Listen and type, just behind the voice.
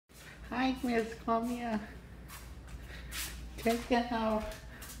Hi, Miss Columbia. Check out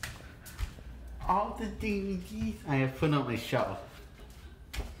all the DVDs I have put on my shelf.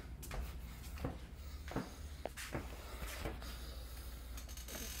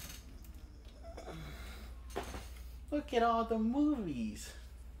 Look at all the movies.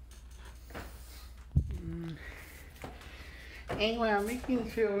 Anyway, I'm making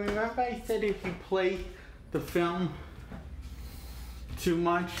sure. Remember I said if you play the film too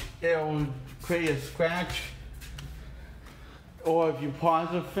much, it'll create a scratch? Or if you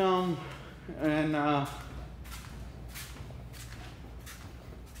pause the film and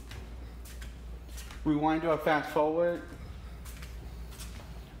rewind or fast forward.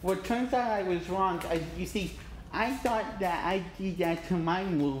 Well, it turns out I was wrong. You see, I thought that I did that to my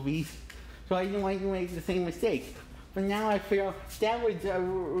movies, so I didn't want to make the same mistake. But now I feel that was,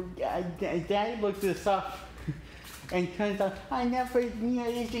 Daddy looked this up, and turns out I never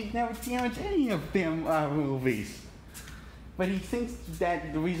damaged any of them movies. But he thinks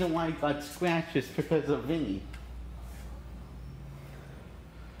that the reason why I got scratched is because of Vinny.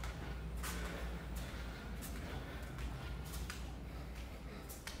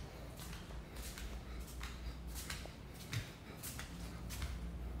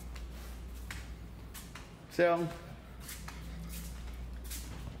 So,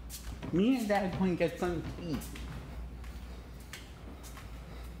 me and Dad are going to get something to eat.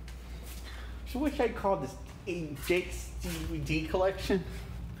 So what should I call this? Jake's DVD collection?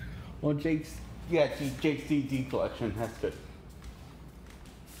 Or Jake's DVD collection, that's good.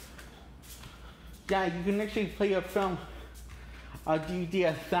 Yeah, you can actually play a film, a DVD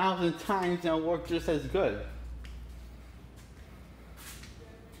 1,000 times and it'll work just as good.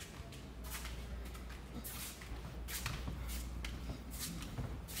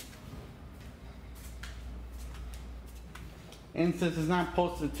 And since it's not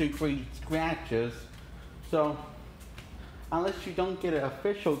posted to create scratches, so unless you don't get an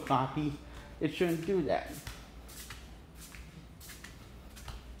official copy, it shouldn't do that.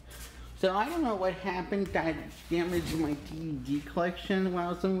 So I don't know what happened that damaged my DVD collection while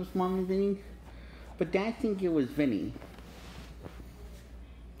I was with Mom and Vinny, but I think it was Vinny.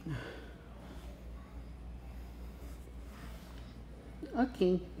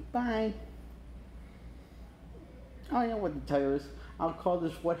 Okay, bye. I know what the title is. I'll call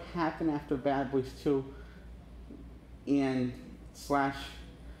this What Happened After Bad Boys 2 and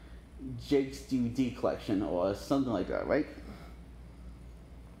 / Jake's DVD collection or something like that, right?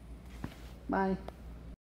 Bye.